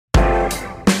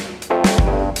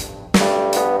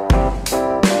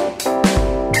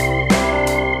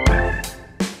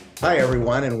Hi,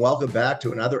 everyone, and welcome back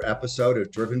to another episode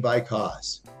of Driven by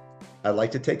Cause. I'd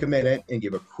like to take a minute and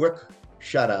give a quick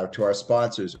shout out to our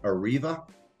sponsors, Arriva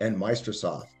and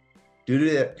Microsoft. Due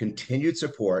to their continued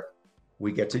support,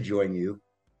 we get to join you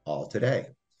all today.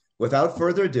 Without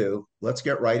further ado, let's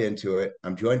get right into it.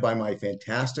 I'm joined by my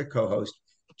fantastic co-host,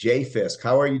 Jay Fisk.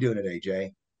 How are you doing today,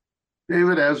 Jay?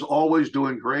 David, as always,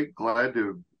 doing great. Glad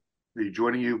to be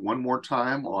joining you one more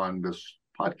time on this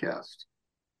podcast.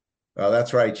 Well,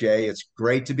 that's right, Jay. It's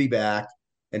great to be back.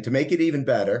 And to make it even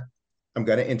better, I'm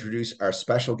going to introduce our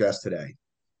special guest today.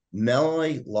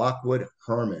 Melanie Lockwood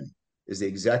Herman is the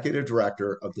executive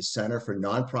director of the Center for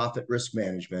Nonprofit Risk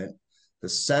Management. The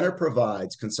center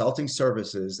provides consulting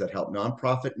services that help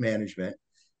nonprofit management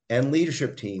and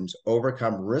leadership teams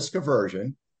overcome risk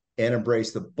aversion and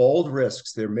embrace the bold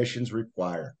risks their missions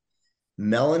require.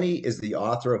 Melanie is the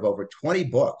author of over 20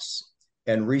 books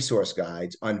and resource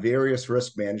guides on various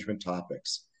risk management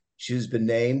topics. She's been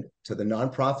named to the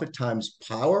Nonprofit Times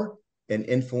Power and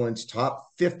Influence Top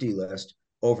 50 list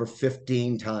over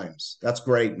 15 times. That's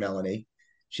great, Melanie.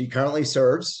 She currently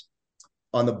serves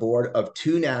on the board of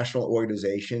two national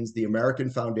organizations, the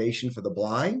American Foundation for the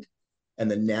Blind and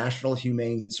the National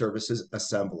Humane Services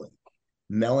Assembly.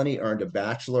 Melanie earned a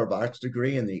Bachelor of Arts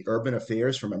degree in the Urban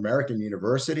Affairs from American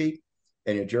University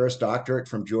and a Juris Doctorate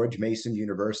from George Mason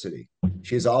University.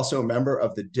 She is also a member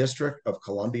of the District of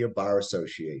Columbia Bar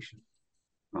Association.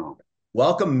 Oh.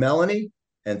 Welcome, Melanie,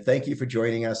 and thank you for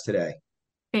joining us today.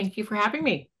 Thank you for having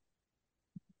me.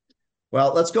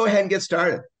 Well, let's go ahead and get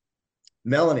started.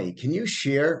 Melanie, can you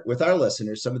share with our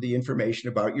listeners some of the information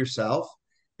about yourself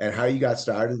and how you got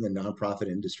started in the nonprofit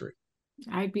industry?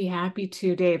 I'd be happy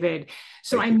to, David.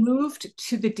 So I moved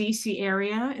to the DC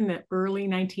area in the early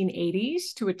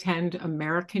 1980s to attend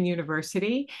American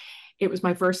University. It was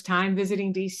my first time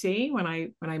visiting DC when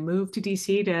I moved to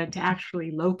DC to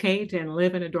actually locate and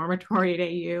live in a dormitory at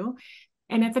AU.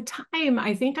 And at the time,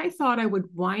 I think I thought I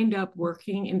would wind up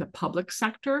working in the public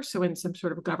sector, so in some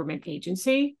sort of government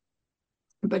agency.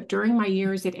 But during my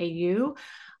years at AU,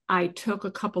 I took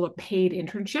a couple of paid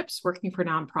internships working for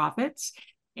nonprofits.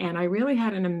 And I really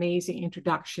had an amazing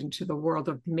introduction to the world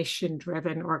of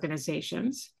mission-driven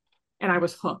organizations. And I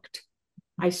was hooked.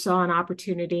 I saw an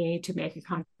opportunity to make a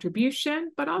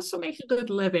contribution, but also make a good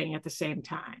living at the same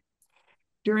time.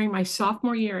 During my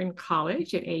sophomore year in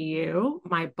college at AU,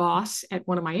 my boss at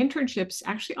one of my internships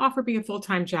actually offered me a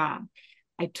full-time job.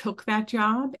 I took that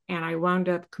job and I wound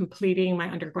up completing my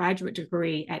undergraduate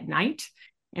degree at night.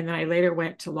 And then I later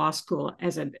went to law school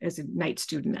as a night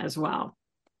student as well.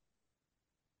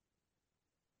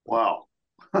 Wow.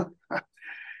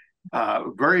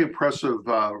 Very impressive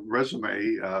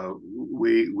resume.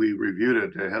 We reviewed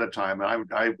it ahead of time.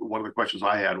 And one of the questions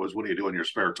I had was, what do you do in your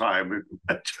spare time?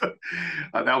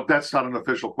 Now, that's not an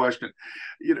official question.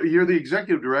 You're the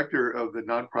executive director of the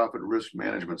Nonprofit Risk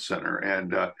Management Center,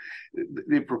 and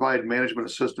they provide management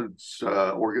assistance.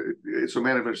 It's a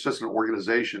management assistant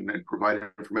organization and provide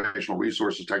informational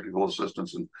resources, technical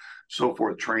assistance, and so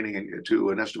forth, training to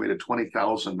an estimated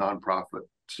 20,000 nonprofits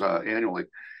annually.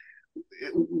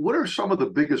 What are some of the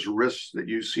biggest risks that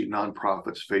you see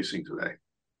nonprofits facing today?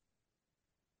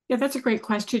 Yeah, that's a great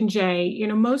question, Jay.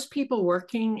 Most people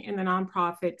working in the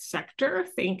nonprofit sector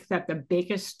think that the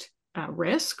biggest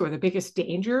risk or the biggest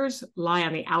dangers lie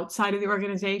on the outside of the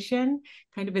organization,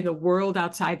 kind of in the world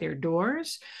outside their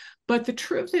doors. But the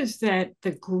truth is that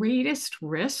the greatest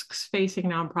risks facing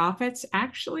nonprofits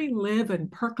actually live and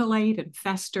percolate and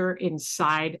fester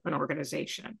inside an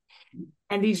organization.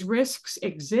 And these risks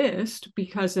exist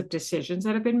because of decisions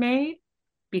that have been made,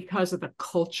 because of the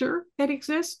culture that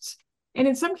exists, and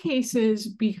in some cases,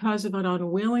 because of an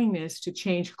unwillingness to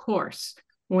change course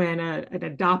when an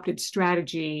adopted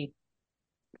strategy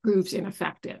proves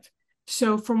ineffective.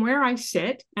 So from where I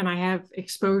sit, and I have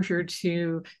exposure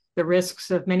to the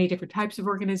risks of many different types of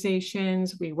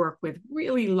organizations, we work with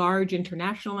really large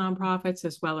international nonprofits,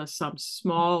 as well as some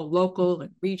small, local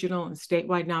and regional and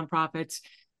statewide nonprofits.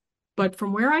 But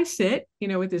from where I sit,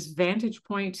 with this vantage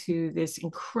point to this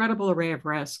incredible array of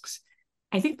risks,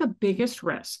 I think the biggest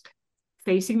risk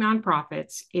facing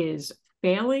nonprofits is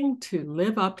failing to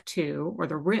live up to, or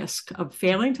the risk of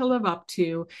failing to live up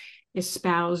to,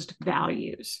 espoused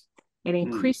values. And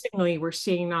increasingly, we're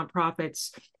seeing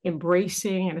nonprofits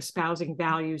embracing and espousing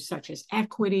values such as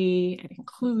equity and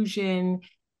inclusion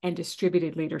and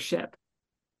distributed leadership.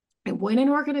 And when an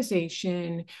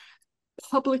organization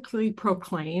publicly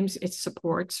proclaims its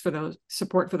support for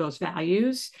those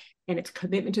values and its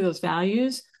commitment to those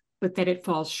values, but that it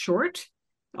falls short,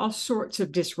 all sorts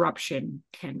of disruption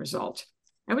can result.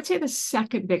 I would say the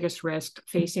second biggest risk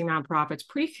facing nonprofits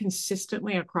pretty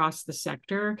consistently across the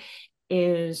sector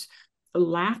is a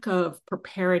lack of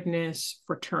preparedness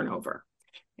for turnover.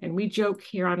 And we joke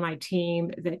here on my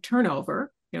team that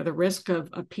turnover, the risk of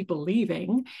people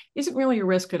leaving, isn't really a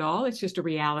risk at all. It's just a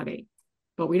reality.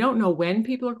 But we don't know when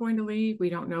people are going to leave. We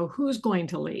don't know who's going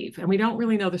to leave. And we don't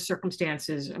really know the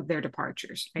circumstances of their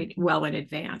departures, right, well in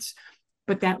advance.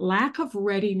 But that lack of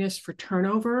readiness for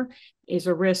turnover is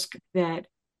a risk that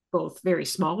both very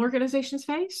small organizations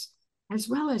face, as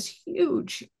well as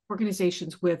huge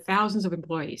organizations with thousands of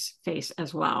employees face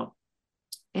as well.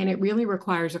 And it really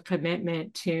requires a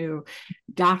commitment to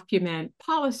document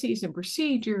policies and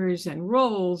procedures and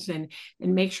roles and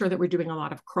make sure that we're doing a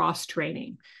lot of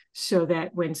cross-training so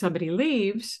that when somebody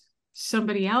leaves,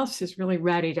 somebody else is really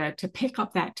ready to pick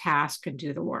up that task and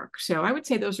do the work. So I would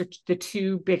say those are the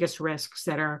two biggest risks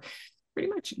that are pretty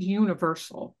much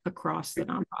universal across the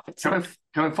nonprofit sector.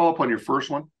 Can I follow up on your first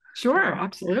one? Sure,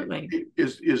 absolutely.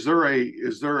 Is there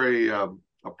a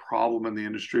problem in the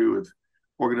industry with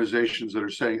organizations that are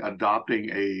saying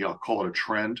adopting I'll call it a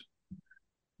trend,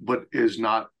 but is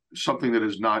not something that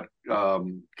is not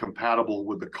compatible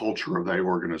with the culture of that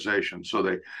organization? So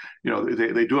they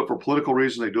do it for political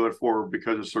reasons. They do it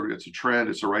because it's a trend.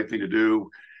 It's the right thing to do,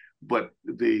 but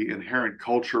the inherent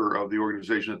culture of the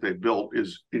organization that they built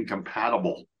is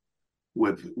incompatible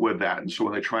with that. And so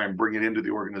when they try and bring it into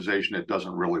the organization, it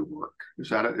doesn't really work.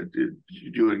 Did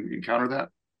you encounter that?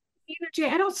 Jay,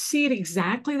 I don't see it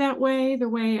exactly that way. The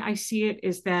way I see it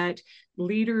is that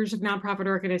leaders of nonprofit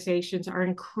organizations are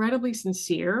incredibly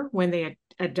sincere when they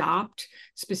adopt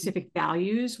specific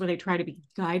values, when they try to be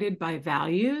guided by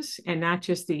values and not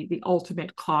just the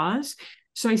ultimate cause.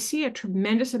 So I see a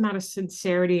tremendous amount of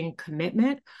sincerity and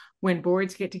commitment when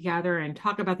boards get together and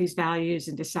talk about these values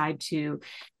and decide to,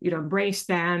 embrace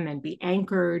them and be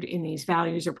anchored in these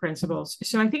values or principles.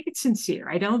 So I think it's sincere.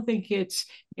 I don't think it's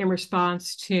in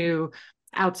response to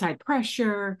outside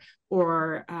pressure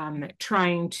or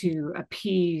trying to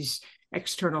appease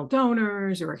external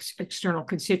donors or external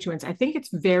constituents. I think it's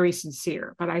very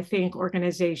sincere, but I think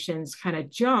organizations kind of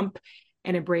jump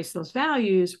and embrace those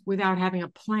values without having a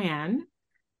plan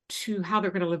to how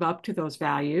they're going to live up to those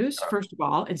values, first of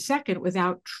all, and second,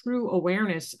 without true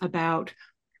awareness about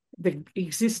the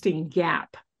existing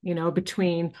gap,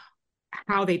 between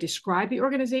how they describe the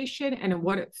organization and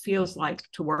what it feels like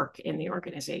to work in the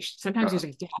organization. Sometimes there's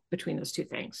a gap between those two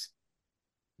things.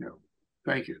 Yeah,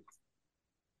 thank you.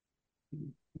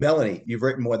 Melanie, you've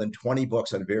written more than 20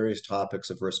 books on various topics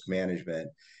of risk management.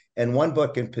 And one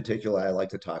book in particular I like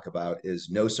to talk about is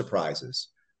No Surprises,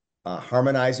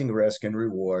 Harmonizing Risk and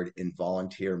Reward in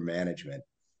Volunteer Management.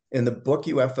 In the book,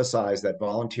 you emphasize that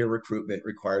volunteer recruitment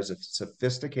requires a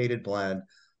sophisticated blend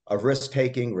of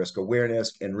risk-taking, risk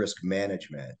awareness, and risk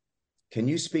management. Can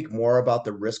you speak more about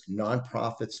the risk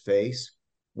nonprofits face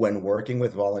when working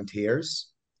with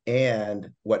volunteers and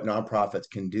what nonprofits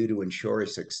can do to ensure a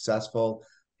successful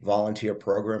volunteer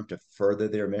program to further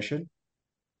their mission?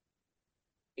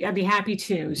 I'd be happy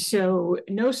to. So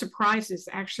No Surprises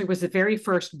actually was the very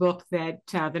first book that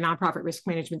the Nonprofit Risk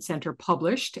Management Center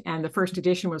published. And the first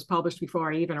edition was published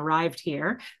before I even arrived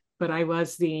here. But I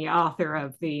was the author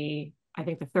of the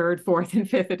third, fourth, and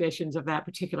fifth editions of that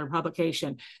particular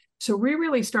publication. So we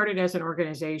really started as an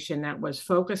organization that was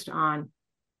focused on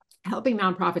helping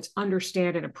nonprofits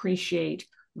understand and appreciate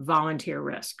volunteer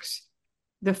risks.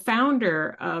 The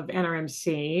founder of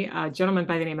NRMC, a gentleman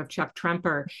by the name of Chuck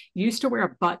Tremper, used to wear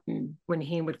a button when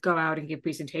he would go out and give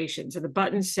presentations. And the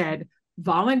button said,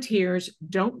 "Volunteers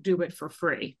don't do it for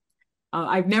free."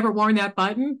 I've never worn that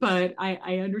button, but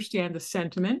I understand the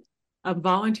sentiment.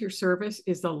 Volunteer service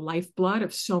is the lifeblood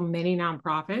of so many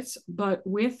nonprofits. But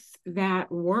with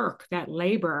that work, that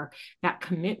labor, that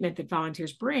commitment that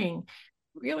volunteers bring,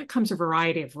 really comes a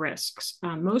variety of risks.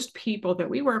 Most people that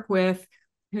we work with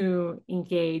who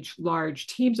engage large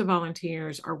teams of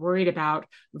volunteers are worried about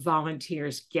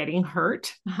volunteers getting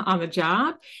hurt on the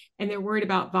job, and they're worried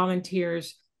about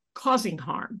volunteers causing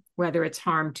harm, whether it's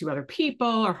harm to other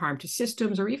people or harm to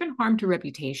systems or even harm to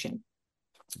reputation.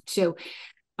 So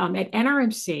at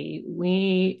NRMC,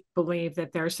 we believe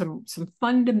that there are some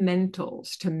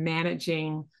fundamentals to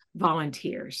managing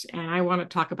volunteers, and I want to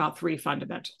talk about three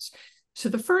fundamentals. So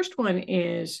the first one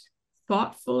is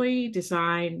thoughtfully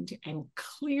designed and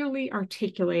clearly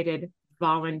articulated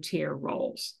volunteer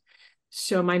roles.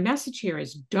 So my message here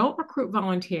is don't recruit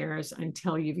volunteers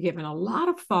until you've given a lot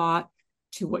of thought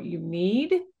to what you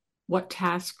need, what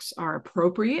tasks are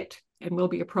appropriate and will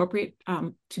be appropriate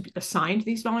to be assigned to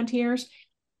these volunteers,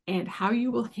 and how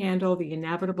you will handle the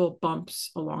inevitable bumps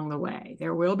along the way.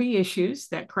 There will be issues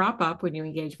that crop up when you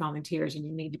engage volunteers, and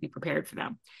you need to be prepared for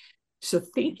them. So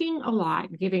thinking a lot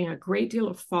and giving a great deal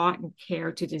of thought and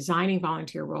care to designing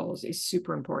volunteer roles is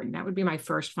super important. That would be my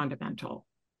first fundamental.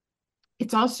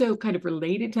 It's also kind of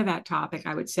related to that topic,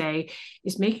 I would say,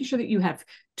 is making sure that you have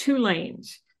two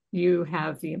lanes. You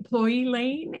have the employee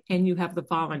lane and you have the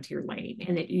volunteer lane,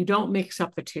 and that you don't mix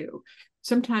up the two.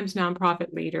 Sometimes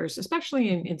nonprofit leaders, especially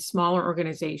in smaller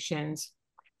organizations,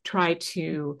 try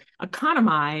to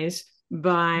economize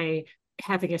by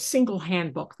having a single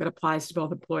handbook that applies to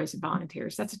both employees and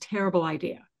volunteers. That's a terrible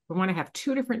idea. We want to have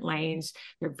two different lanes.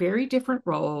 They're very different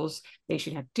roles. They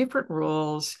should have different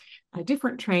rules,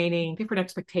 different training, different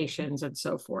expectations, and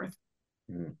so forth.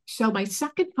 So my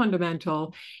second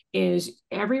fundamental is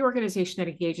every organization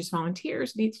that engages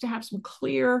volunteers needs to have some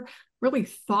clear, really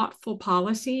thoughtful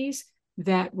policies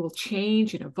that will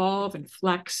change and evolve and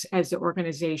flex as the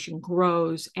organization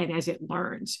grows and as it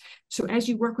learns. So as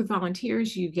you work with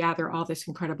volunteers, you gather all this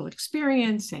incredible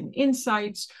experience and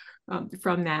insights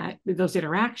from those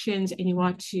interactions, and you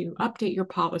want to update your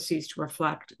policies to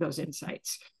reflect those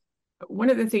insights. One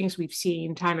of the things we've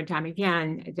seen time and time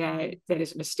again that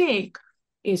is a mistake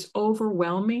is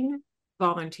overwhelming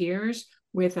volunteers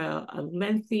with a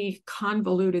lengthy,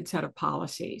 convoluted set of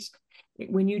policies.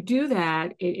 When you do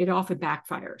that, it often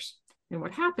backfires. And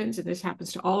what happens, and this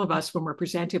happens to all of us when we're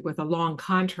presented with a long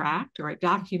contract or a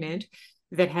document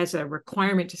that has a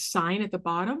requirement to sign at the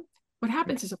bottom, what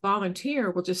happens is a volunteer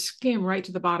will just skim right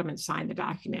to the bottom and sign the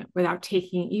document without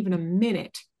taking even a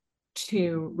minute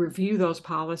to review those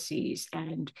policies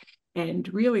and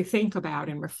really think about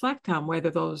and reflect on whether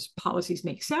those policies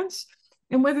make sense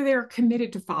and whether they're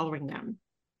committed to following them.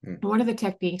 One of the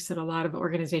techniques that a lot of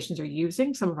organizations are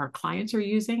using, some of our clients are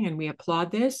using, and we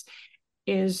applaud this,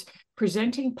 is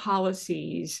presenting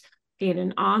policies in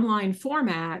an online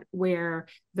format where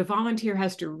the volunteer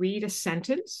has to read a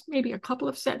sentence, maybe a couple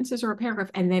of sentences or a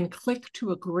paragraph, and then click to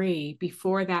agree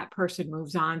before that person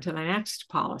moves on to the next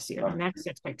policy or the next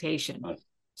expectation.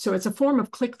 So it's a form of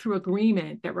click-through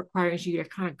agreement that requires you to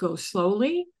kind of go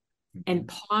slowly and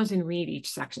pause and read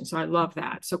each section. So I love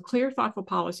that. So clear, thoughtful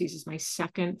policies is my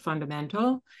second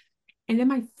fundamental. And then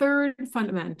my third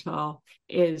fundamental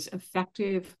is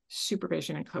effective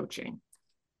supervision and coaching.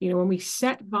 When we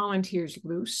set volunteers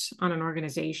loose on an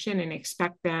organization and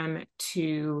expect them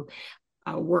to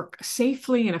work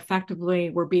safely and effectively,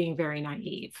 we're being very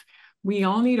naive. We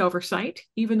all need oversight.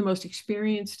 Even the most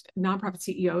experienced nonprofit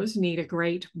CEOs need a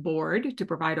great board to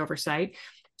provide oversight.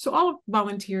 So all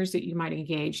volunteers that you might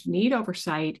engage need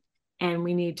oversight, and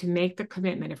we need to make the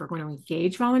commitment. If we're going to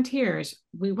engage volunteers,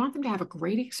 we want them to have a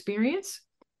great experience.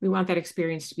 We want that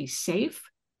experience to be safe.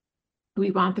 We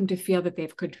want them to feel that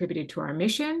they've contributed to our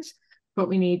missions, but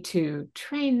we need to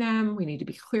train them. We need to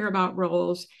be clear about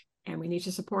roles, and we need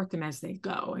to support them as they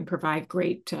go and provide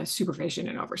great supervision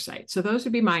and oversight. So those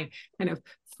would be my kind of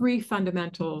three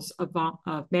fundamentals of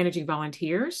managing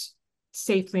volunteers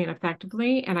safely and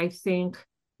effectively. And I think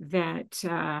that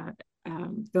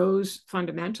those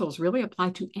fundamentals really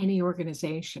apply to any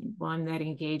organization, one that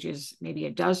engages maybe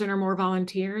a dozen or more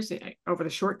volunteers over the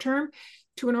short term,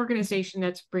 to an organization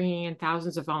that's bringing in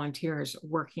thousands of volunteers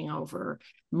working over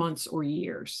months or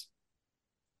years.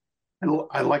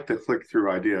 I like the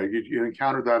click-through idea. You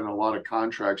encounter that in a lot of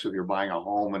contracts. If you're buying a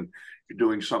home and you're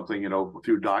doing something,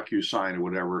 through DocuSign or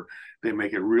whatever, they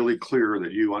make it really clear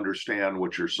that you understand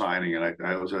what you're signing. And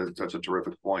that's a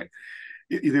terrific point.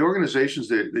 The organizations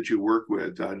that you work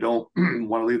with don't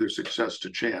want to leave their success to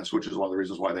chance, which is one of the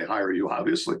reasons why they hire you,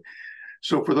 obviously.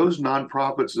 So for those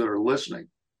nonprofits that are listening,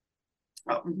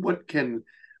 what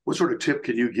sort of tip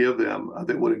can you give them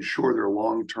that would ensure their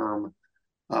long-term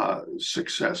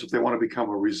success if they want to become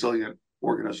a resilient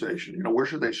organization? Where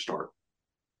should they start?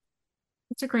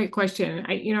 That's a great question.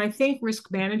 I think risk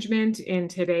management in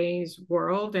today's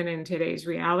world and in today's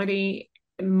reality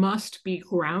must be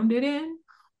grounded in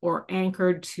or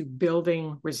anchored to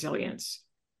building resilience.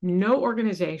 No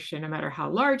organization, no matter how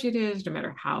large it is, no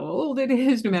matter how old it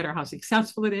is, no matter how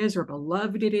successful it is or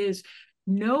beloved it is,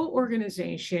 no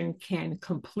organization can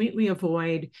completely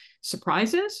avoid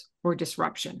surprises or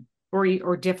disruption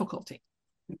or difficulty.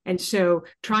 And so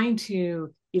trying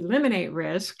to eliminate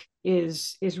risk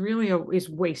is really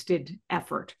wasted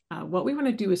effort. What we want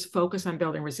to do is focus on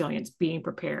building resilience, being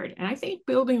prepared. And I think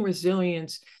building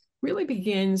resilience really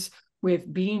begins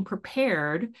with being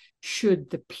prepared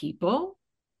should the people,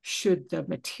 should the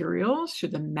materials,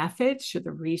 should the methods, should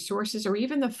the resources, or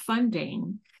even the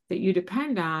funding that you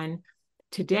depend on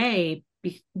today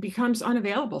becomes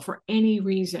unavailable for any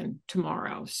reason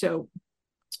tomorrow. So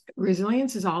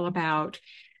Resilience is all about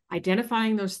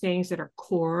identifying those things that are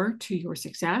core to your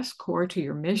success, core to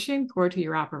your mission, core to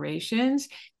your operations,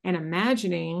 and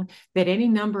imagining that any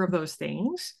number of those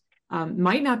things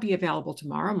might not be available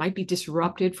tomorrow, might be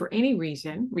disrupted for any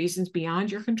reason, reasons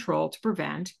beyond your control to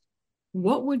prevent.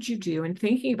 What would you do? And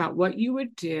thinking about what you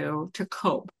would do to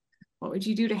cope. What would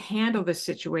you do to handle this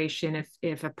situation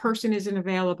if a person isn't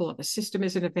available, if a system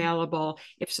isn't available,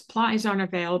 if supplies aren't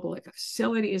available, if a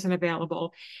facility isn't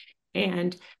available?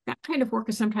 And that kind of work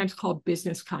is sometimes called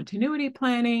business continuity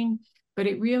planning, but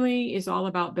it really is all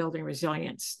about building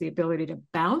resilience, the ability to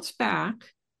bounce back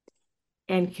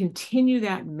and continue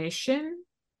that mission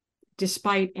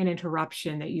despite an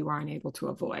interruption that you aren't able to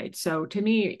avoid. So to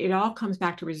me, it all comes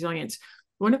back to resilience.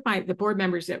 One of the board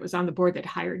members that was on the board that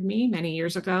hired me many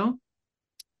years ago,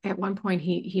 at one point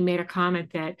he made a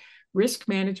comment that risk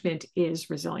management is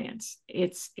resilience.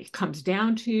 It comes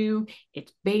down to,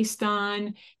 it's based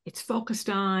on, it's focused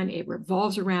on, it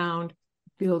revolves around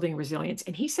building resilience.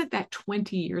 And he said that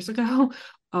 20 years ago,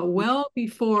 well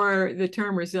before the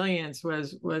term resilience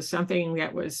was something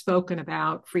that was spoken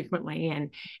about frequently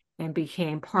and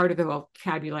became part of the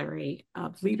vocabulary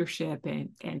of leadership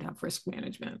and of risk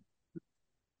management.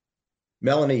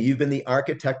 Melanie, you've been the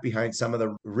architect behind some of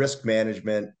the risk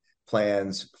management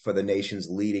plans for the nation's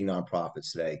leading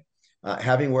nonprofits today.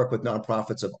 Having worked with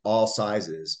nonprofits of all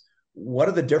sizes, what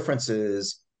are the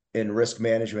differences in risk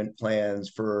management plans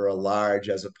for a large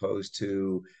as opposed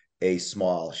to a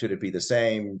small? Should it be the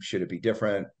same? Should it be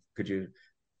different? Could you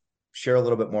share a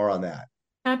little bit more on that?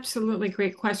 Absolutely.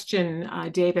 Great question,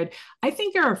 David. I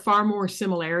think there are far more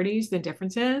similarities than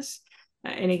differences.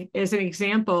 And as an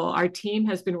example, our team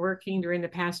has been working during the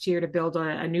past year to build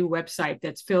a new website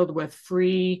that's filled with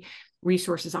free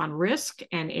resources on risk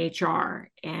and HR.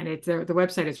 And the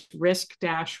website is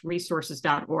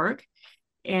risk-resources.org.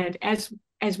 And as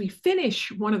we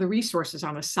finish one of the resources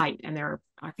on the site, and there are,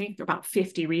 I think, about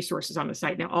 50 resources on the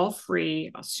site now, all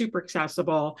free, super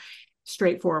accessible,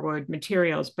 straightforward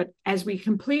materials. But as we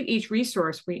complete each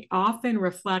resource, we often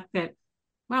reflect that,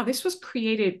 wow, this was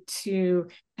created to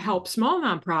help small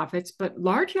nonprofits, but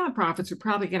large nonprofits would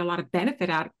probably get a lot of benefit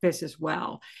out of this as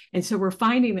well. And so we're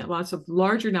finding that lots of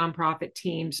larger nonprofit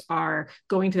teams are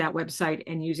going to that website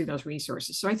and using those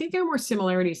resources. So I think there are more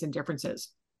similarities than differences.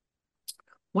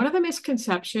 One of the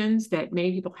misconceptions that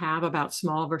many people have about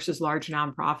small versus large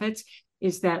nonprofits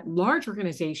is that large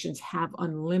organizations have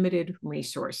unlimited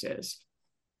resources.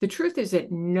 The truth is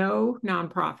that no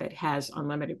nonprofit has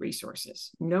unlimited resources.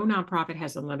 No nonprofit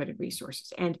has unlimited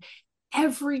resources. And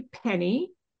every penny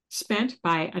spent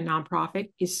by a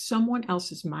nonprofit is someone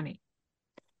else's money.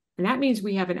 And that means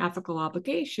we have an ethical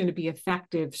obligation to be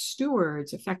effective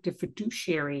stewards, effective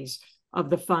fiduciaries of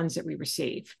the funds that we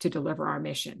receive to deliver our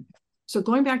mission. So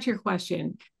going back to your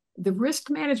question, the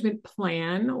risk management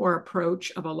plan or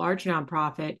approach of a large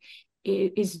nonprofit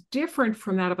is different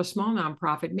from that of a small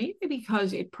nonprofit, mainly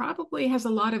because it probably has a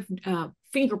lot of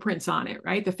fingerprints on it,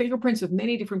 right? The fingerprints of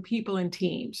many different people and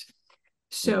teams.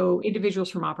 So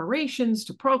individuals from operations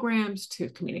to programs to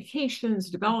communications,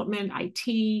 development,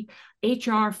 IT,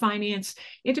 HR, finance,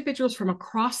 individuals from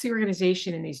across the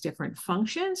organization in these different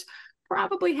functions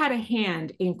probably had a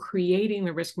hand in creating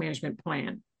the risk management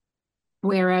plan.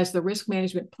 Whereas the risk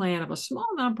management plan of a small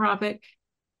nonprofit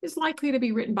is likely to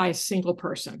be written by a single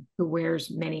person who wears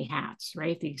many hats,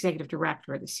 right? The executive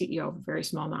director or the CEO of a very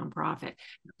small nonprofit.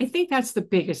 I think that's the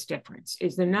biggest difference,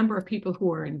 is the number of people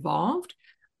who are involved.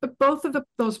 But both of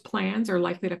those plans are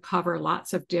likely to cover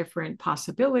lots of different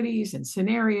possibilities and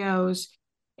scenarios.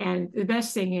 And the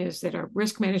best thing is that a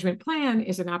risk management plan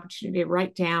is an opportunity to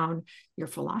write down your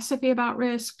philosophy about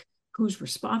risk, who's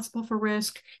responsible for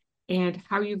risk, and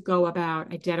how you go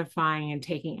about identifying and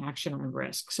taking action on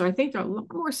risk. So I think there are a lot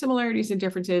more similarities and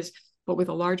differences, but with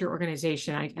a larger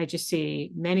organization, I just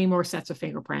see many more sets of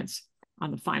fingerprints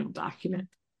on the final document.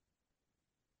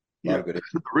 Yeah, the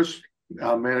Risk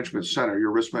Management Center,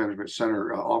 your Risk Management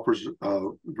Center offers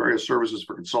various services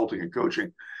for consulting and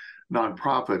coaching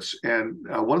nonprofits. And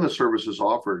one of the services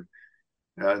offered,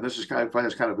 I find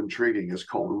this kind of intriguing, is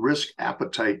called Risk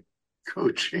Appetite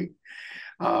Coaching.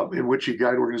 In which you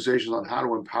guide organizations on how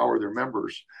to empower their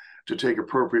members to take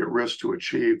appropriate risks to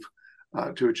achieve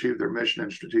their mission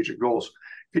and strategic goals.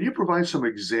 Can you provide some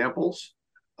examples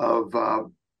of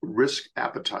risk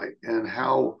appetite and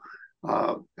how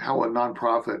a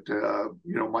nonprofit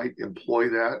might employ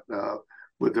that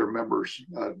with their members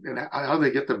and how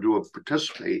they get them to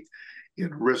participate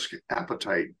in risk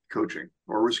appetite coaching,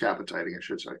 or risk appetiting, I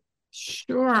should say?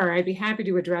 Sure, I'd be happy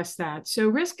to address that. So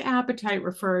risk appetite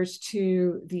refers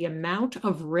to the amount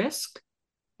of risk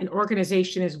an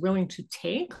organization is willing to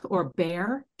take or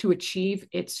bear to achieve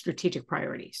its strategic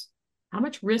priorities. How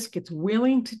much risk it's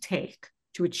willing to take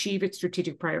to achieve its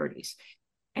strategic priorities.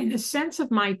 And the sense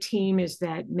of my team is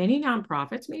that many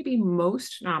nonprofits, maybe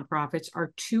most nonprofits,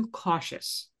 are too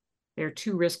cautious. They're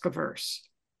too risk averse.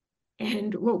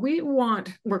 And what we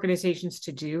want organizations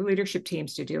to do, leadership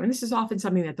teams to do, and this is often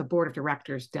something that the board of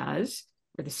directors does,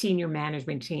 or the senior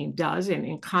management team does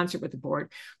in concert with the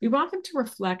board, we want them to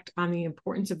reflect on the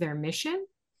importance of their mission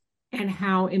and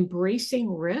how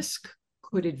embracing risk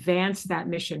could advance that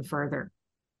mission further.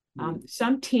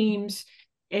 Some teams,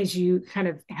 as you kind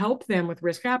of help them with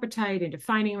risk appetite and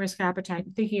defining risk appetite,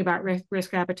 thinking about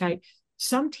risk appetite,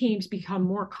 some teams become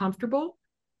more comfortable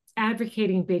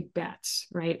advocating big bets,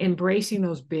 right? Embracing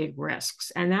those big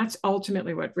risks. And that's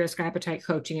ultimately what risk appetite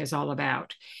coaching is all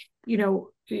about. You know,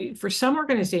 for some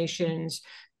organizations,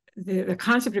 the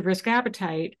concept of risk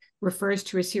appetite refers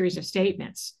to a series of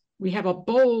statements. We have a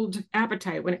bold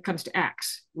appetite when it comes to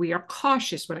X. We are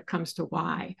cautious when it comes to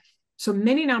Y. So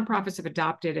many nonprofits have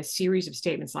adopted a series of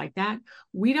statements like that.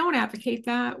 We don't advocate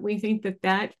that. We think that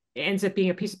that ends up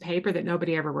being a piece of paper that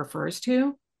nobody ever refers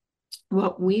to.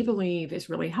 What we believe is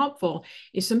really helpful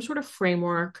is some sort of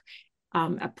framework,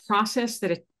 a process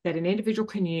that an individual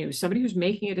can use, somebody who's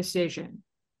making a decision,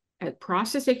 a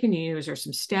process they can use, or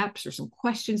some steps or some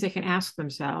questions they can ask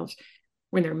themselves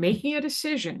when they're making a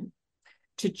decision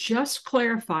to just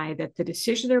clarify that the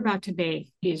decision they're about to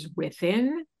make is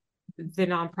within the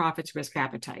nonprofit's risk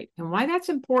appetite. And why that's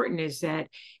important is that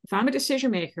if I'm a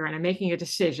decision maker and I'm making a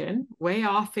decision way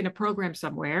off in a program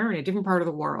somewhere in a different part of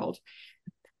the world,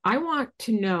 I want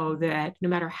to know that no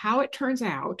matter how it turns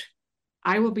out,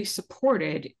 I will be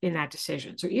supported in that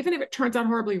decision. So even if it turns out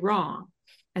horribly wrong,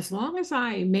 as long as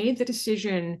I made the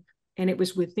decision and it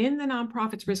was within the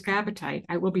nonprofit's risk appetite,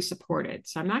 I will be supported.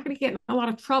 So I'm not going to get in a lot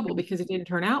of trouble because it didn't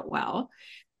turn out well,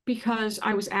 because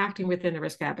I was acting within the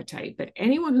risk appetite. But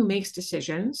anyone who makes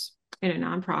decisions in a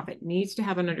nonprofit needs to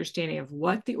have an understanding of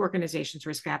what the organization's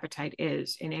risk appetite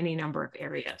is in any number of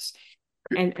areas.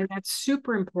 And that's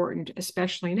super important,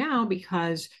 especially now,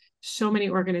 because so many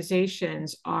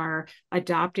organizations are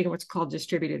adopting what's called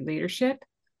distributed leadership,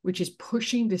 which is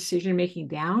pushing decision-making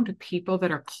down to people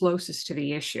that are closest to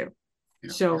the issue.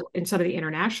 Yeah. So in some of the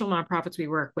international nonprofits we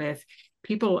work with,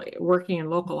 people working in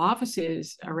local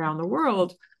offices around the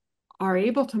world are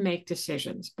able to make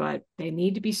decisions, but they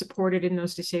need to be supported in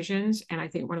those decisions. And I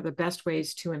think one of the best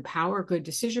ways to empower good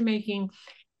decision-making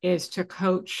is to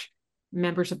coach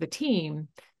members of the team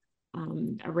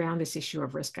around this issue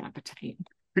of risk appetite.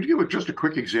 Could you give just a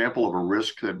quick example of a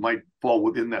risk that might fall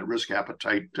within that risk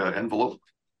appetite envelope?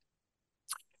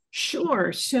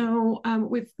 Sure. So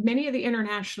with many of the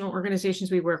international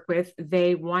organizations we work with,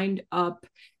 they wind up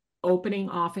opening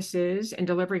offices and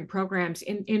delivering programs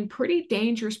in pretty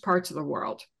dangerous parts of the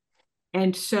world.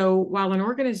 And so while an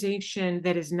organization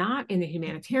that is not in the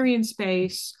humanitarian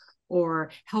space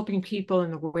or helping people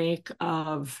in the wake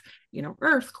of,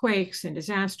 earthquakes and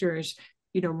disasters,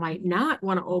 might not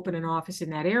want to open an office in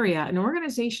that area, an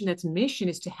organization that's mission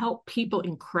is to help people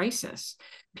in crisis,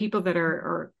 people that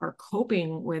are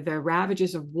coping with the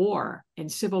ravages of war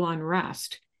and civil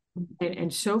unrest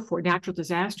and so forth, natural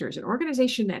disasters. An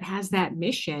organization that has that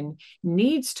mission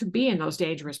needs to be in those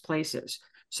dangerous places.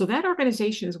 So that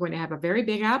organization is going to have a very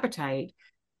big appetite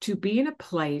to be in a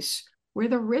place where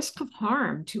the risk of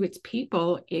harm to its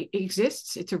people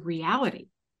exists. It's a reality.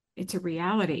 It's a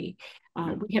reality.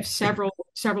 We have several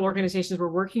organizations we're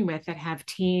working with that have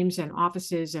teams and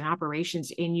offices and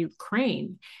operations in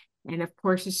Ukraine. And of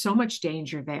course, there's so much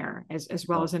danger there, as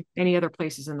well as in many other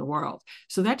places in the world.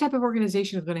 So that type of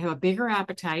organization is going to have a bigger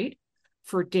appetite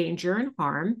for danger and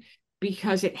harm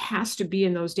because it has to be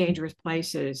in those dangerous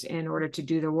places in order to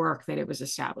do the work that it was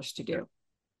established to do.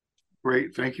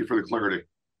 Great. Thank you for the clarity.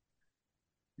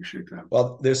 Appreciate that.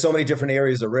 Well, there's so many different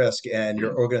areas of risk, and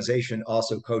your organization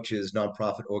also coaches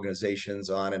nonprofit organizations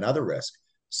on another risk,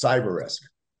 cyber risk,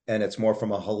 and it's more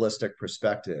from a holistic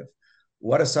perspective.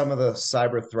 What are some of the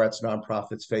cyber threats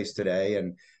nonprofits face today,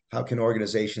 and how can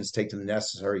organizations take the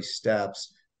necessary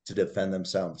steps to defend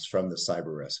themselves from the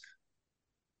cyber risk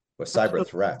or cyber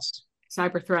threats?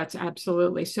 Cyber threats,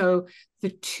 absolutely. So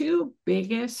the two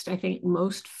biggest, I think,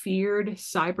 most feared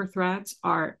cyber threats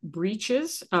are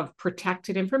breaches of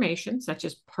protected information, such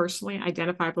as personally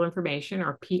identifiable information,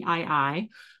 or PII,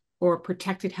 or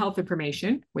protected health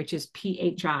information, which is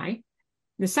PHI.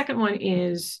 The second one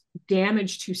is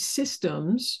damage to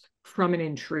systems from an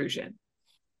intrusion.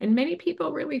 And many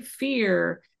people really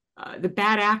fear the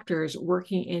bad actors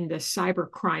working in the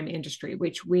cybercrime industry,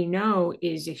 which we know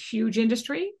is a huge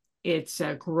industry. It's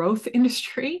a growth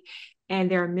industry, And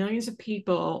there are millions of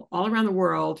people all around the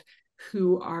world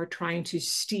who are trying to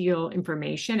steal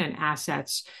information and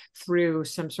assets through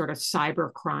some sort of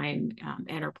cyber crime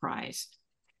enterprise.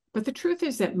 But the truth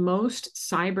is that most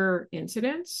cyber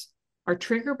incidents are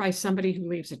triggered by somebody who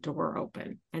leaves a door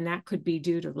open. And that could be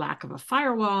due to lack of a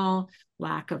firewall,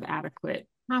 lack of adequate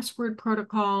password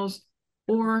protocols,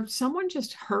 or someone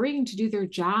just hurrying to do their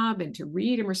job and to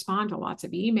read and respond to lots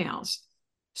of emails.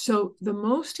 So the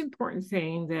most important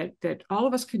thing that all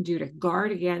of us can do to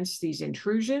guard against these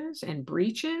intrusions and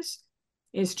breaches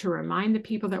is to remind the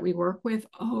people that we work with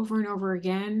over and over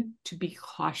again to be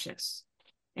cautious.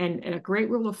 And a great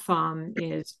rule of thumb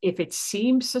is if it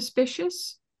seems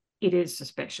suspicious, it is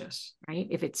suspicious, right?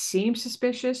 If it seems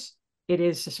suspicious, it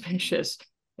is suspicious.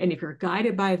 And if you're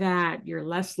guided by that, you're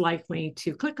less likely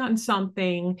to click on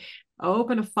something,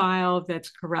 open a file that's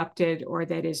corrupted, or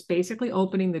that is basically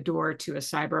opening the door to a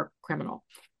cyber criminal.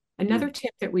 Another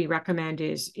tip that we recommend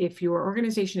is if your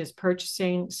organization is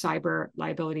purchasing cyber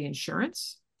liability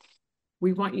insurance,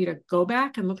 we want you to go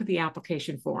back and look at the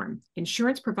application form.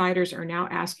 Insurance providers are now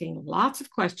asking lots of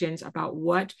questions about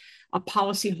what a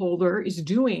policyholder is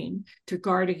doing to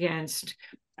guard against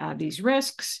these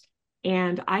risks.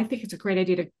 And I think it's a great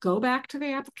idea to go back to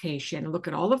the application and look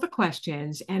at all of the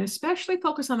questions, and especially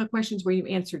focus on the questions where you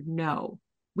answered no.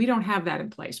 We don't have that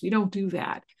in place. We don't do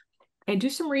that. And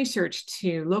do some research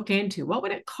to look into what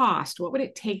would it cost? What would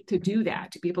it take to do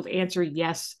that, to be able to answer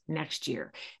yes next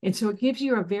year? And so it gives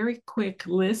you a very quick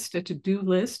list, a to-do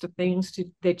list of things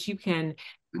that you can,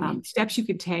 steps you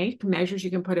can take, measures you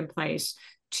can put in place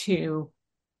to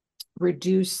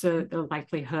reduce the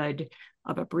likelihood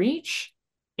of a breach.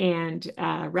 And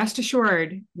rest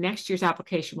assured, next year's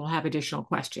application will have additional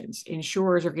questions.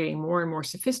 Insurers are getting more and more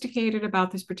sophisticated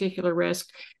about this particular risk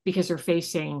because they're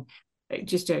facing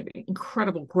just an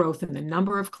incredible growth in the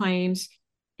number of claims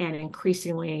and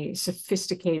increasingly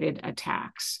sophisticated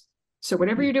attacks. So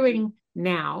whatever you're doing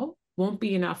now won't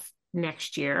be enough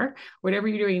next year. Whatever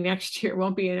you're doing next year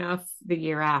won't be enough the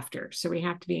year after. So we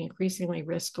have to be increasingly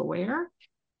risk aware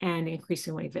and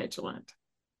increasingly vigilant.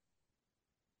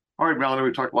 All right, Melanie,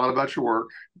 we talked a lot about your work,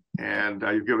 and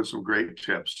you've given some great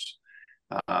tips.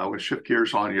 We'll shift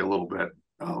gears on you a little bit.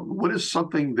 What is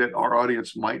something that our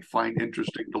audience might find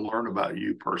interesting to learn about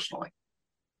you personally?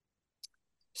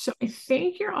 So I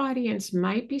think your audience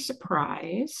might be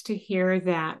surprised to hear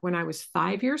that when I was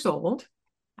 5 years old,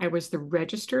 I was the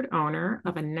registered owner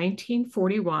of a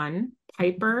 1941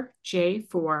 Piper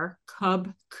J4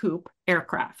 Cub Coupe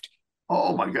aircraft.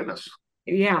 Oh, my goodness.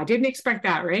 Yeah, I didn't expect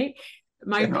that, right?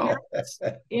 My parents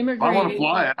immigrated. I want to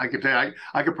fly it. I could tell you,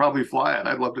 I could probably fly it.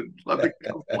 I'd love to fly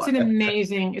it's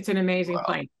an amazing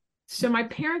plane. So my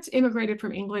parents immigrated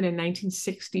from England in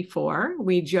 1964.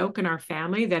 We joke in our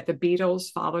family that the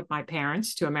Beatles followed my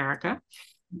parents to America.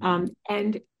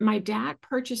 And my dad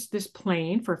purchased this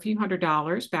plane for a few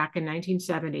 $100s back in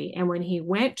 1970. And when he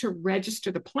went to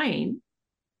register the plane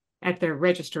at the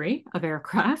registry of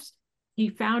aircraft, he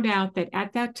found out that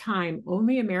at that time,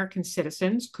 only American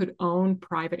citizens could own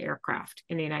private aircraft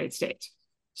in the United States.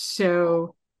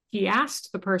 So he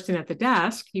asked the person at the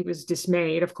desk, he was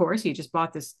dismayed, of course, he just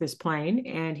bought this plane,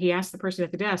 and he asked the person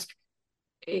at the desk,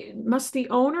 must the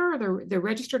owner, the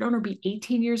registered owner, be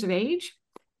 18 years of age?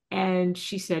 And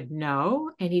she said,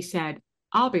 no. And he said,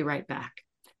 I'll be right back.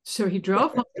 So he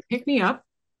drove home to pick me up,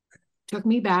 took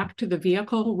me back to the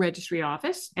vehicle registry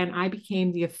office, and I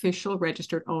became the official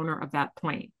registered owner of that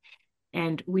plane.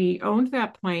 And we owned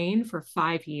that plane for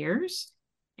 5 years.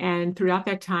 And throughout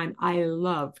that time, I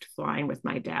loved flying with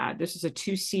my dad. This is a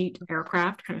 2-seat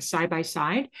aircraft, kind of side by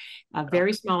side, a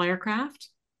very small aircraft.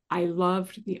 I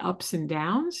loved the ups and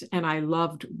downs, and I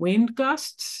loved wind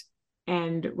gusts.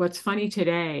 And what's funny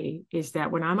today is that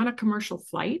when I'm on a commercial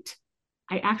flight,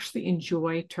 I actually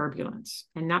enjoy turbulence,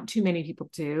 and not too many people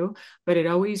do, but it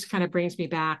always kind of brings me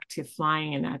back to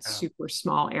flying in that super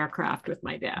small aircraft with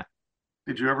my dad.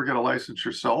 Did you ever get a license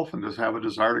yourself and just have a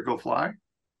desire to go fly?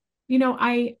 You know,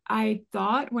 I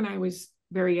thought when I was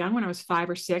very young, when I was 5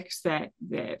 or 6, that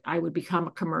I would become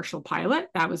a commercial pilot.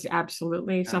 That was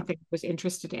absolutely something I was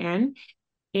interested in.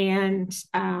 And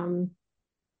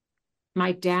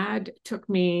my dad took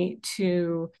me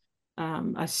to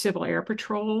a Civil Air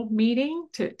Patrol meeting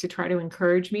to try to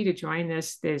encourage me to join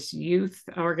this youth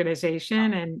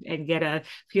organization and get a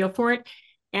feel for it.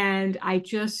 And I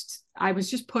was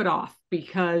just put off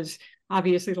because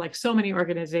obviously, like so many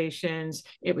organizations,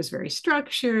 it was very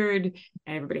structured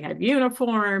and everybody had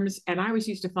uniforms. And I was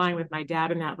used to flying with my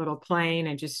dad in that little plane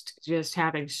and just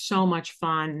having so much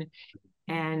fun.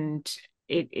 And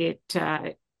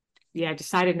I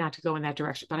decided not to go in that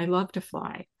direction, but I love to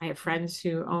fly. I have friends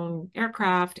who own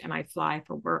aircraft and I fly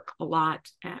for work a lot.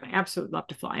 And I absolutely love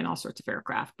to fly in all sorts of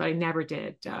aircraft, but I never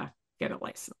did get a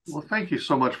license. Well, thank you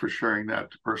so much for sharing that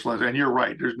personalized. And you're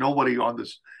right. There's nobody on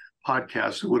this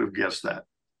podcast who would have guessed that.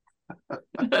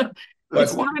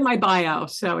 It's not in my bio,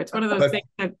 so it's one of those things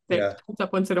that comes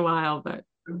up once in a while.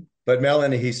 But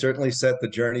Melanie, he certainly set the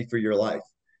journey for your life.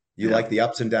 You like the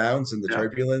ups and downs and the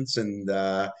turbulence, and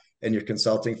your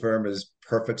consulting firm is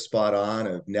perfect, spot on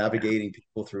of navigating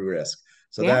people through risk.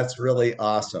 So that's really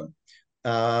awesome.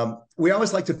 We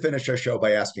always like to finish our show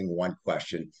by asking one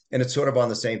question, and it's sort of on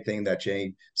the same thing that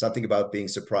Jane, something about being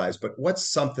surprised. But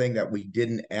what's something that we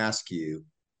didn't ask you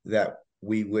that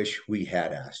we wish we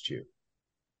had asked you?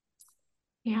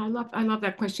 Yeah, I love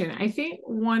that question. I think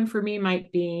one for me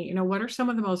might be, what are some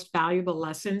of the most valuable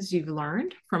lessons you've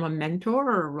learned from a mentor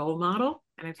or a role model?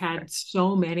 And I've had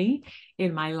so many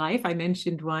in my life. I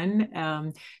mentioned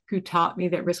one who taught me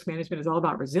that risk management is all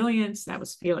about resilience. That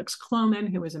was Felix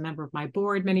Kloman, who was a member of my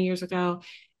board many years ago.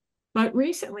 But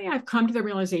recently I've come to the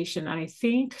realization that I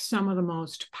think some of the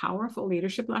most powerful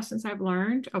leadership lessons I've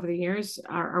learned over the years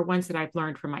are ones that I've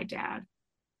learned from my dad.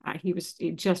 He was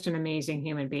just an amazing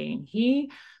human being.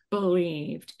 He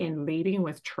believed in leading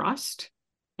with trust,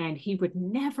 and he would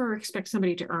never expect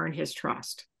somebody to earn his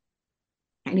trust.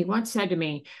 And he once said to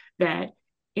me that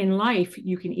in life,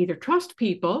 you can either trust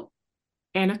people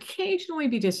and occasionally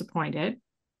be disappointed,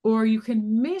 or you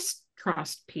can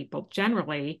mistrust people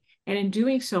generally, and in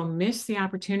doing so, miss the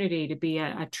opportunity to be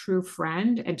a true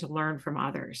friend and to learn from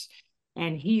others.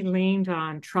 And he leaned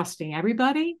on trusting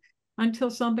everybody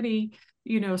until somebody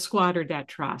squandered that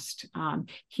trust.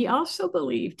 He also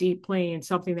believed deeply in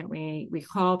something that we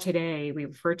call today, we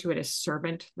refer to it as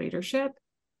servant leadership.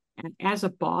 And as a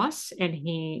boss, and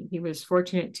he was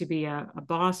fortunate to be a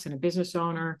boss and a business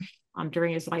owner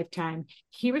during his lifetime,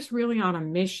 he was really on a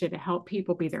mission to help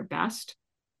people be their best.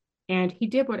 And he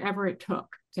did whatever it took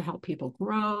to help people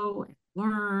grow and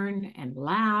learn and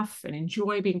laugh and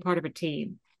enjoy being part of a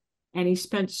team. And he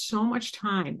spent so much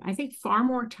time, I think far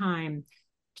more time,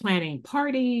 planning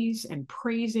parties and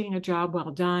praising a job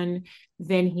well done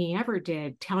than he ever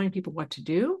did telling people what to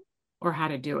do or how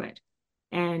to do it.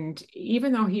 And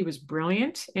even though he was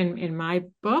brilliant in my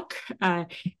book,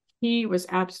 he was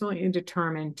absolutely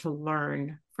determined to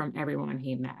learn from everyone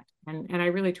he met. And I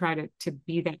really try to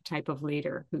be that type of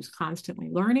leader who's constantly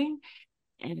learning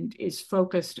and is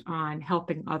focused on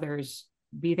helping others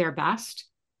be their best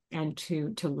and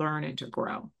to learn and to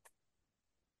grow.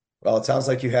 Well, it sounds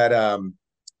like you had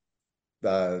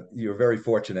you're very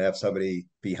fortunate to have somebody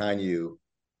behind you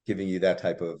giving you that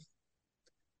type of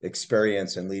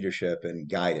experience and leadership and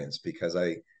guidance, because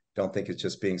I don't think it's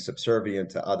just being subservient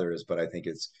to others, but I think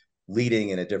it's leading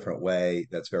in a different way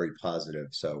that's very positive.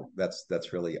 So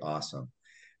that's really awesome.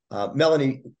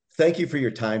 Melanie, thank you for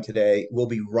your time today. We'll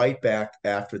be right back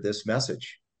after this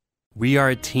message. We are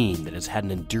a team that has had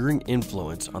an enduring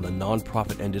influence on the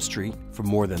nonprofit industry for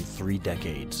more than 3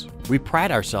 decades. We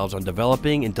pride ourselves on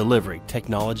developing and delivering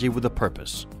technology with a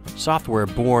purpose, software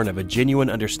born of a genuine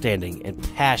understanding and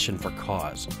passion for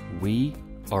cause. We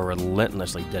are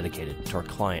relentlessly dedicated to our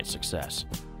client success.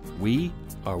 We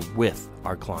are with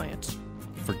our clients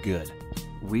for good.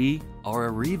 We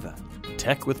are Arriva,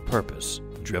 tech with purpose,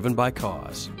 driven by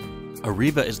cause.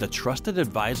 Arriva is the trusted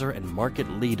advisor and market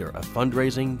leader of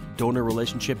fundraising, donor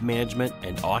relationship management,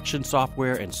 and auction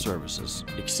software and services.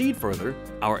 Exceed further,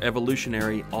 our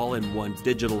evolutionary all-in-one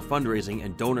digital fundraising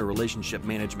and donor relationship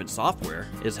management software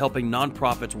is helping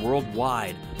nonprofits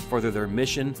worldwide further their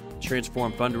mission,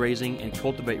 transform fundraising, and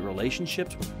cultivate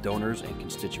relationships with donors and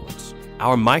constituents.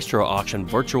 Our Maestro Auction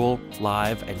virtual,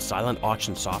 live, and silent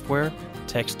auction software,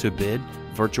 text-to-bid,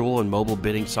 virtual and mobile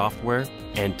bidding software,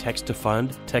 and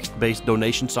text-to-fund, text-based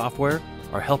donation software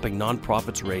are helping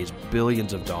nonprofits raise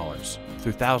billions of dollars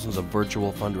through thousands of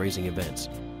virtual fundraising events,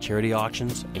 charity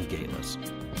auctions, and galas.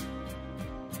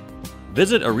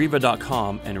 Visit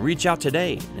Arriva.com and reach out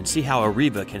today and see how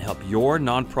Arriva can help your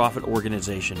nonprofit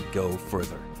organization go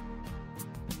further.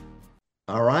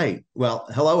 All right. Well,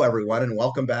 hello, everyone, and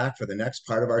welcome back for the next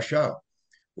part of our show.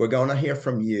 We're going to hear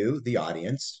from you, the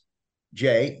audience.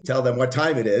 Jay, tell them what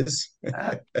time it is.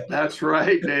 That's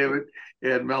right, David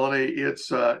and Melanie.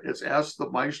 It's Ask the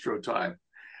Maestro time.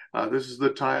 This is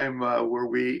the time where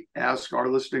we ask our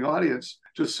listening audience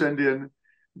to send in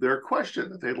their question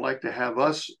that they'd like to have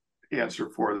us answer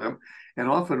for them. And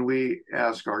often we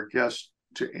ask our guests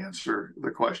to answer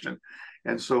the question.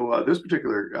 And so this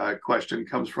particular question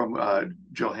comes from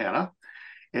Johanna.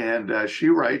 And she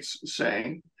writes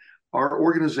saying, our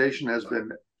organization has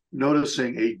been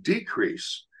noticing a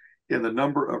decrease in the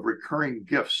number of recurring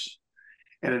gifts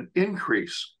and an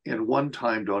increase in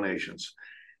one-time donations.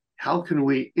 How can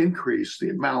we increase the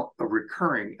amount of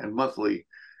recurring and monthly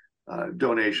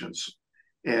donations?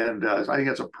 And I think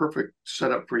that's a perfect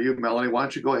setup for you, Melanie. Why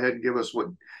don't you go ahead and give us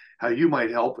how you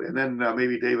might help, and then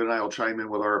maybe David and I will chime in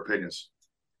with our opinions.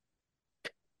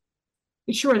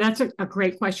 Sure, that's a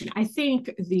great question. I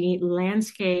think the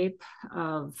landscape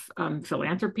of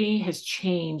philanthropy has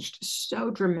changed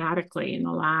so dramatically in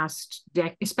the last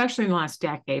decade, especially in the last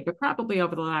decade, but probably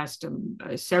over the last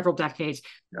several decades.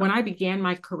 Yeah. When I began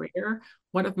my career,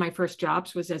 one of my first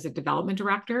jobs was as a development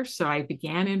director. So I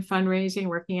began in fundraising,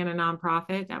 working in a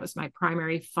nonprofit. That was my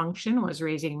primary function, was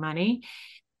raising money.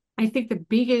 I think the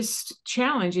biggest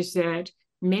challenge is that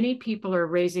many people are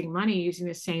raising money using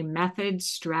the same methods,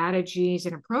 strategies,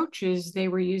 and approaches they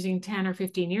were using 10 or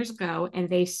 15 years ago, and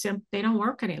they don't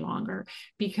work any longer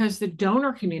because the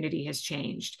donor community has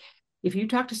changed. If you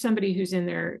talk to somebody who's in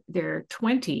their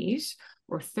 20s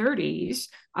or 30s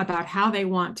about how they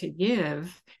want to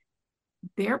give,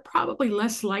 they're probably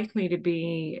less likely to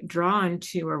be drawn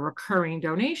to a recurring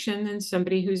donation than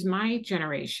somebody who's my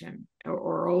generation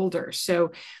or older. So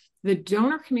the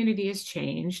donor community has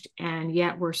changed, and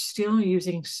yet we're still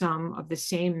using some of the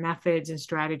same methods and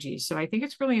strategies. So I think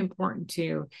it's really important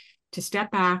to step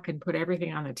back and put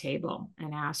everything on the table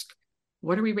and ask,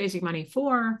 what are we raising money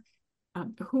for?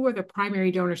 Who are the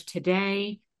primary donors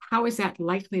today? How is that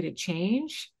likely to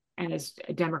change as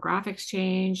demographics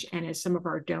change and as some of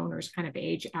our donors kind of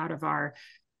age out of our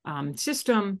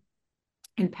system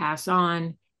and pass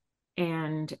on?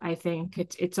 And I think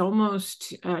it's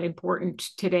almost important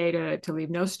today to leave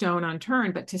no stone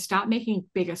unturned, but to stop making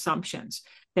big assumptions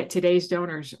that today's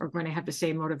donors are going to have the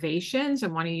same motivations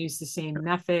and want to use the same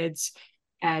methods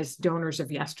as donors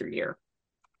of yesteryear.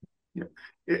 Yeah.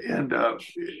 And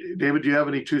David, do you have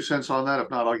any 2 cents on that? If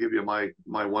not, I'll give you my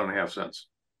 1.5 cents.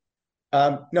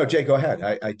 No, Jay, go ahead.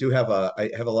 I have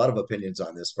a lot of opinions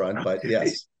on this front, but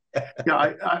yes.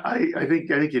 Yeah, I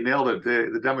think you nailed it.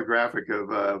 The demographic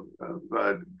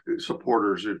of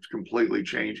supporters is completely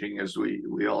changing, as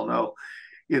we all know.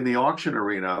 In the auction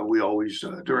arena, we always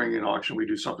during an auction we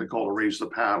do something called a raise the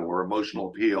paddle or emotional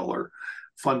appeal or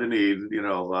fund a need,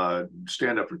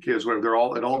 stand up for kids,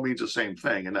 whatever. It all means the same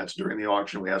thing, and that's during the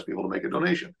auction we ask people to make a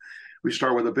donation. We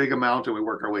start with a big amount and we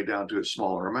work our way down to a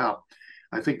smaller amount.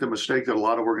 I think the mistake that a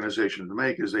lot of organizations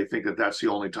make is they think that that's the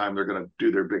only time they're going to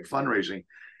do their big fundraising.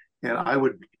 And I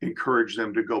would encourage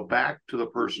them to go back to the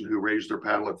person who raised their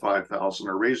paddle at 5,000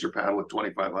 or raised their paddle at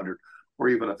 2,500 or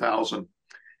even 1,000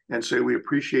 and say, we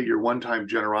appreciate your one-time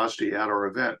generosity at our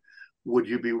event. Would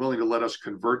you be willing to let us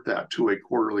convert that to a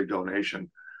quarterly donation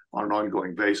on an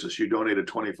ongoing basis? You donated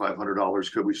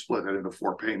 $2,500. Could we split it into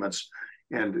 4 payments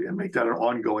and make that an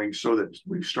ongoing so that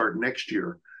we start next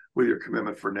year with your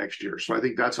commitment for next year? So I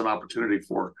think that's an opportunity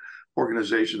for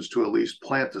organizations to at least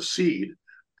plant the seed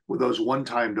with those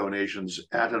one-time donations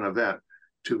at an event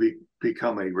to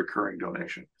become a recurring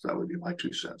donation. So that would be my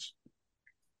 2 cents.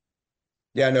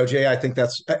 Yeah, no, Jay, I think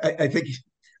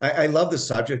I love the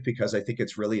subject because I think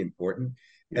it's really important.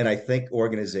 And I think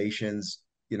organizations,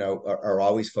 are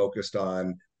always focused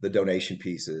on the donation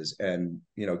pieces and,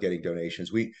 getting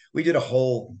donations. We did a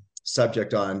whole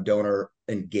subject on donor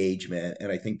engagement,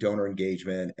 and I think donor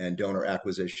engagement and donor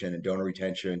acquisition and donor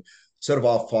retention sort of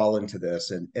all fall into this.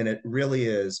 And it really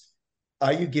is,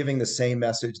 are you giving the same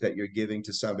message that you're giving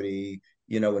to somebody,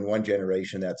 in one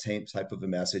generation, that same type of a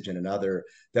message in another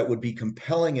that would be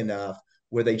compelling enough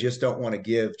where they just don't want to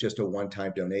give just a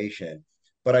one-time donation?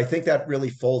 But I think that really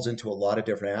folds into a lot of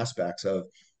different aspects of,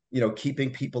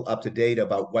 keeping people up to date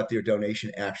about what their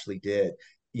donation actually did.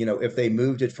 If they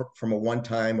moved it from a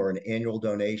one-time or an annual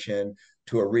donation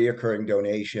to a reoccurring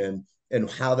donation, and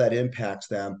how that impacts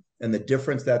them, and the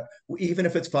difference that even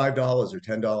if it's $5 or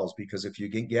 $10, because if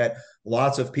you can get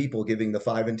lots of people giving the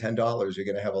 $5 and $10, you're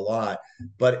going to have a lot.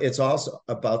 But it's also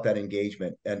about that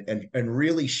engagement and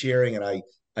really sharing. And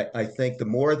I think the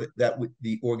more that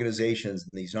the organizations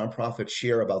and these nonprofits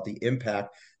share about the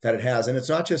impact that it has, and it's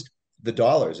not just the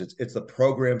dollars, it's the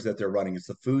programs that they're running, it's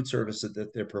the food services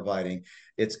that they're providing,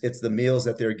 it's the meals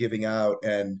that they're giving out,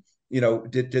 and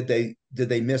did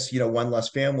they miss one less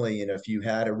family, and if you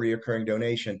had a reoccurring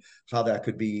donation, how that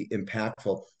could be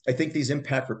impactful. I think these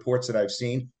impact reports that I've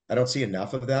seen, I don't see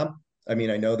enough of them. I mean,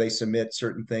 I know they submit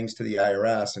certain things to the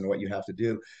IRS and what you have to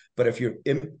do, but if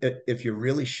you're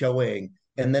really showing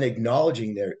and then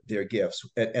acknowledging their gifts,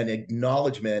 and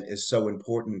acknowledgement is so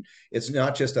important. It's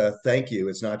not just a thank you,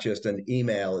 it's not just an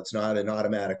email, it's not an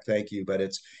automatic thank you, but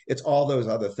it's all those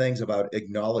other things about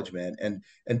acknowledgement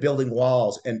and building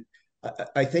walls. And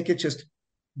I think it's just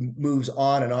moves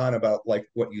on and on about, like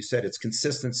what you said, it's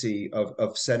consistency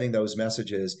of sending those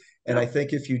messages. And Yeah. I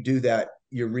think if you do that,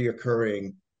 your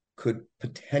reoccurring could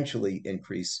potentially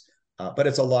increase. But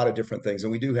it's a lot of different things,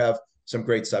 and we do have some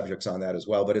great subjects on that as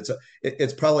well. But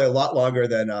it's probably a lot longer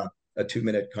than a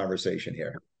 2-minute conversation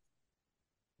here.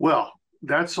 Well,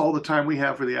 that's all the time we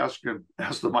have for the Ask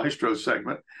the Maestro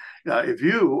segment. If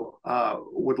you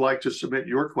would like to submit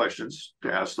your questions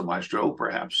to Ask the Maestro,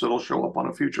 perhaps it'll show up on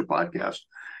a future podcast,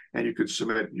 and you could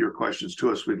submit your questions to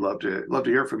us. We'd love to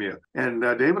hear from you. And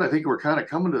David, I think we're kind of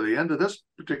coming to the end of this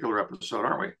particular episode,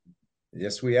 aren't we?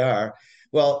 Yes, we are.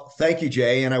 Well, thank you,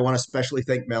 Jay. And I want to especially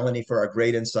thank Melanie for our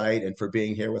great insight and for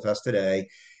being here with us today.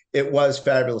 It was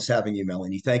fabulous having you,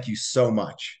 Melanie. Thank you so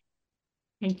much.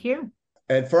 Thank you.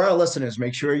 And for our listeners,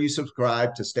 make sure you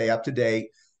subscribe to stay up to date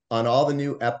on all the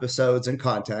new episodes and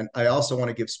content. I also want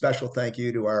to give special thank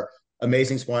you to our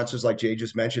amazing sponsors, like Jay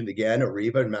just mentioned again,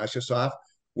 Ariba and Microsoft.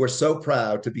 We're so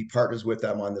proud to be partners with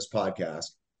them on this podcast.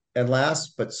 And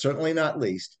last, but certainly not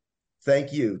least,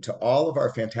 thank you to all of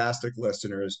our fantastic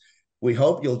listeners. We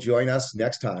hope you'll join us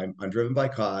next time on Driven by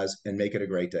Cause and make it a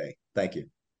great day. Thank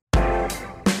you.